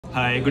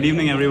Hi, good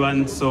evening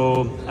everyone.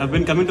 So I've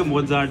been coming to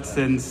Mozart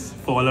since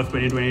fall of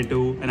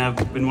 2022 and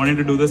I've been wanting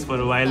to do this for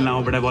a while now,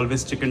 but I've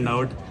always chickened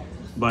out.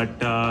 But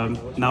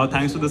now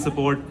thanks to the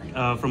support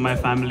from my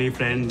family,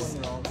 friends,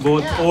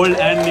 both old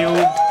and new,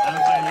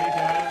 I'm finally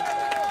here.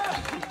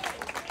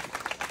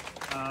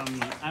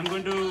 I'm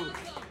going to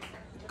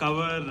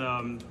cover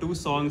two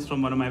songs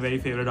from one of my very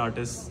favorite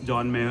artists,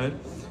 John Mayer.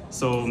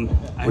 So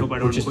I hope I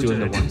don't just butcher doing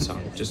the it. one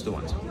song. Just the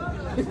one song.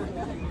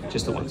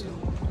 Just the one song.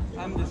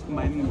 I'm just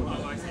minding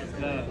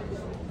the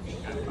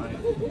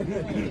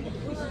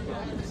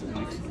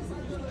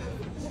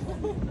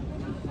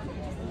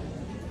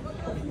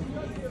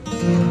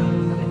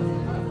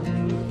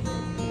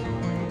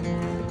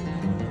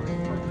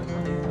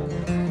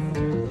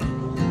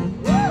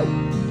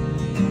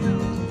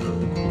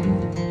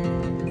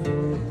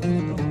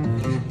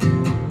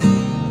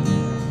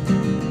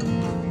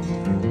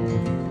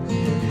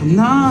I'm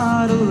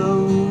not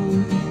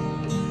alone,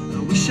 I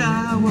wish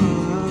I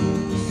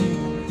was,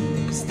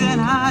 'cause then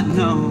I'd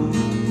know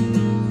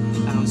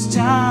I was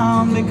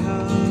down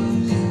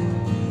because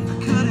I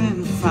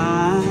couldn't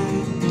find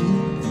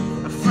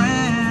a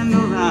friend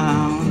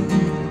around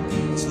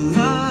to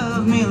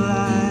love me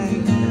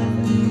like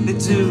they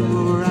do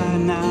right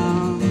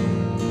now,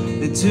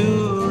 they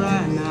do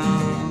right now.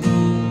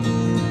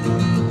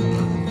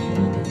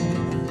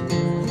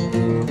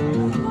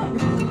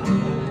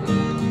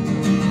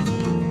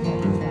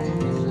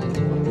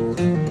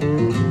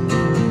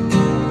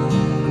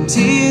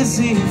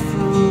 Dizzy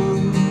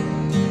from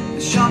the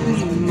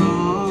shopping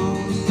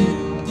malls,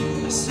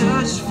 I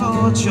searched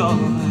for joy,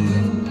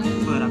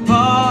 but I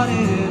bought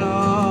it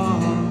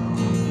all.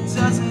 It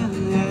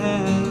doesn't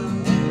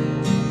help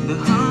the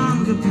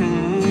hunger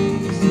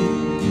pangs.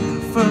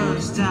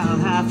 First I'll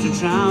have to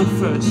drown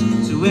first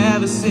to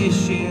ever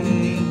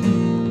satiate.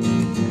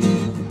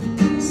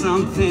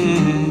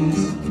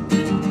 Something's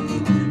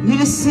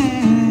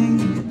missing,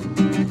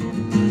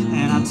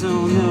 and I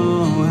don't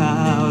know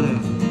how to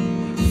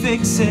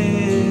fix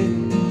it.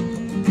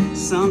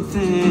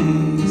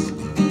 Something's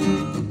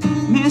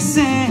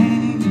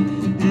missing,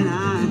 and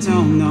I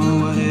don't know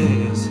what it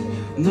is.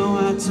 No,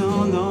 I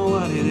don't know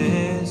what it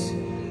is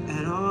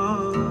at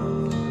all.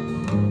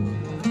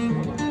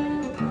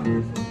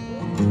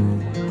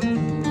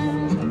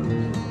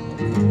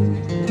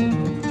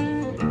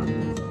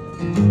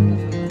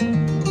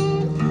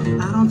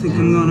 I don't think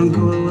I'm gonna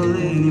go to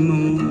LA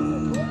anymore.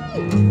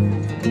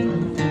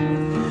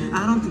 I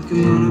don't think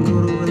I'm gonna go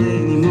to LA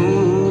anymore.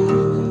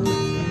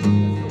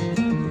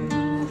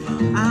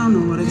 I don't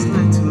know what it's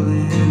like to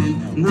land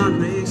and not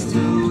race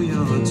through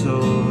your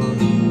door.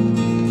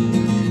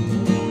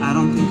 I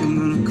don't think I'm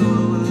gonna go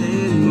to LA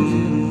anymore.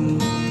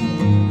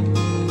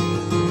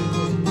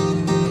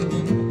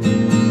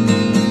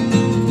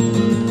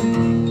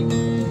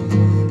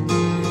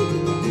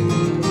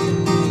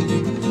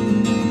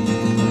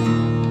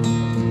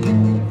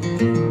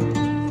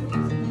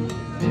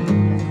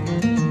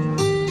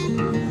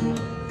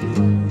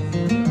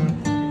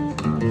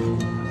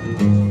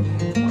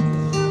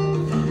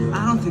 I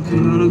don't think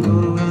I'm gonna go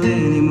to LA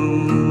anymore.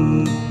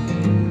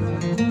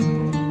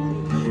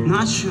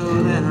 Not sure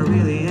that I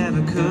really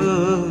ever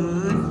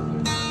could.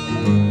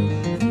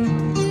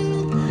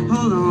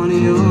 Hold on to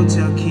your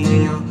hotel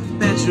key, your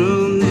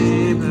bedroom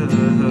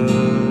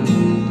neighborhood.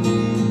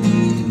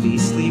 Be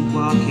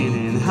sleepwalking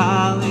in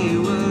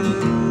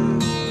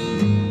Hollywood.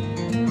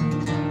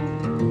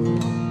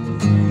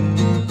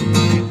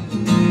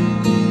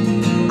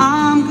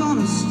 I'm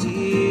gonna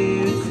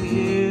steer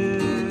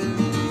clear.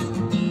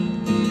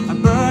 I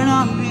burn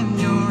up in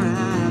your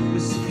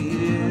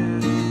atmosphere.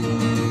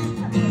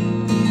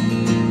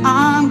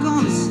 I'm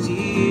gonna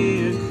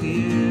steer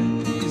clear,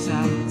 'cause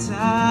I would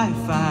die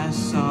if I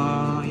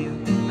saw you.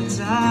 I'd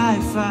die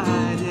if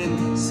I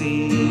didn't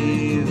see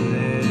you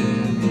there.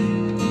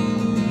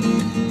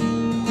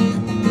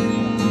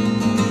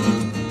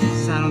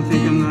 'Cause I don't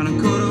think I'm gonna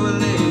go to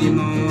LA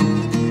anymore.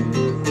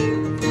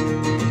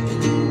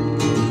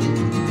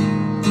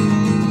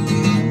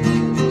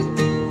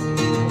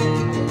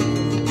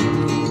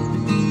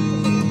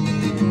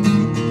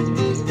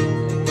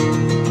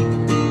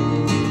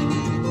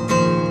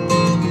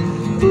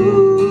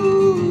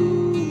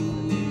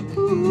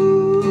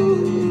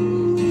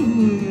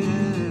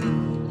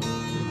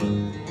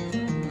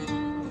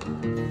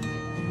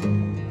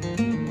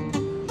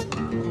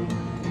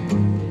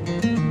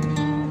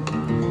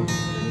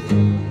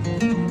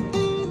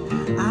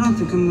 I don't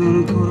think I'm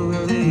gonna go to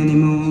LA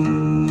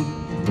anymore.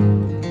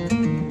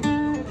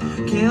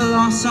 Get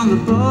lost on the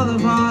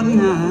boulevard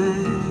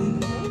tonight,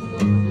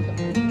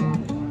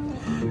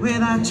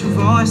 without your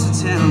voice to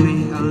tell me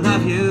I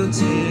love you,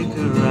 take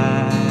a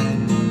ride.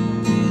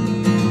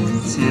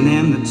 10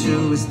 and the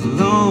 2 is the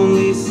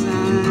lonely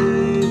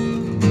side.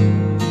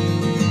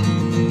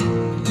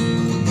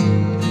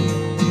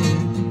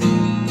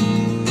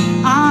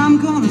 I'm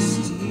gonna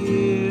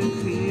steer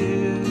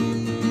clear.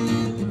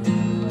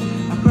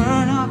 I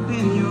burn up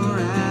in your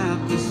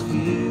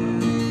atmosphere.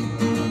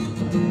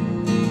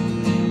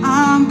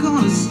 I'm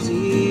gonna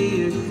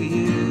steer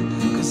clear,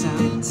 'cause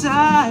I'm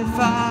die if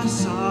I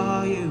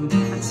saw you.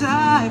 I'd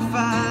die if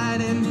I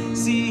didn't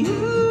see you.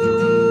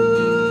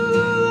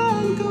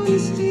 I'm gonna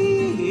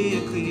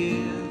steer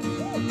clear.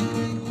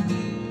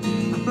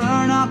 I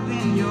burn up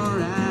in your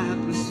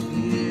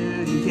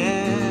atmosphere,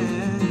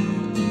 yeah.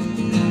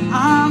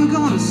 I'm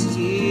gonna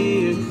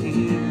steer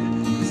clear,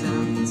 'cause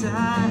I'd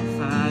die if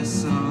I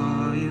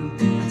saw you.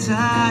 I'd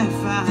die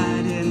if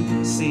I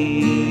didn't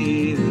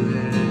see you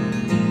there.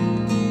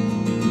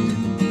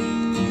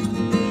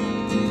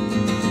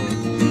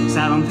 'Cause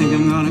I don't think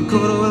I'm gonna go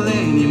to LA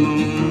anymore.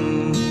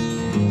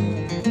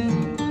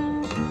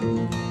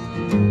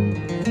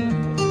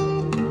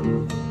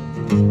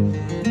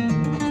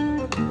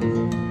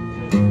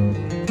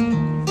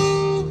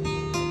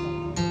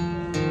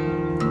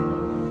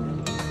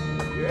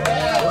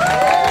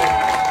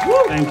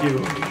 Thank you.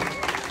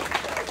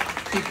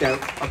 Keep that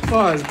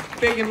applause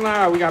big and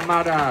loud. We got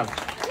Madav.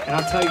 And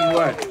I'll tell you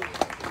what,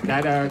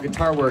 that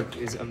guitar work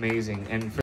is amazing. And for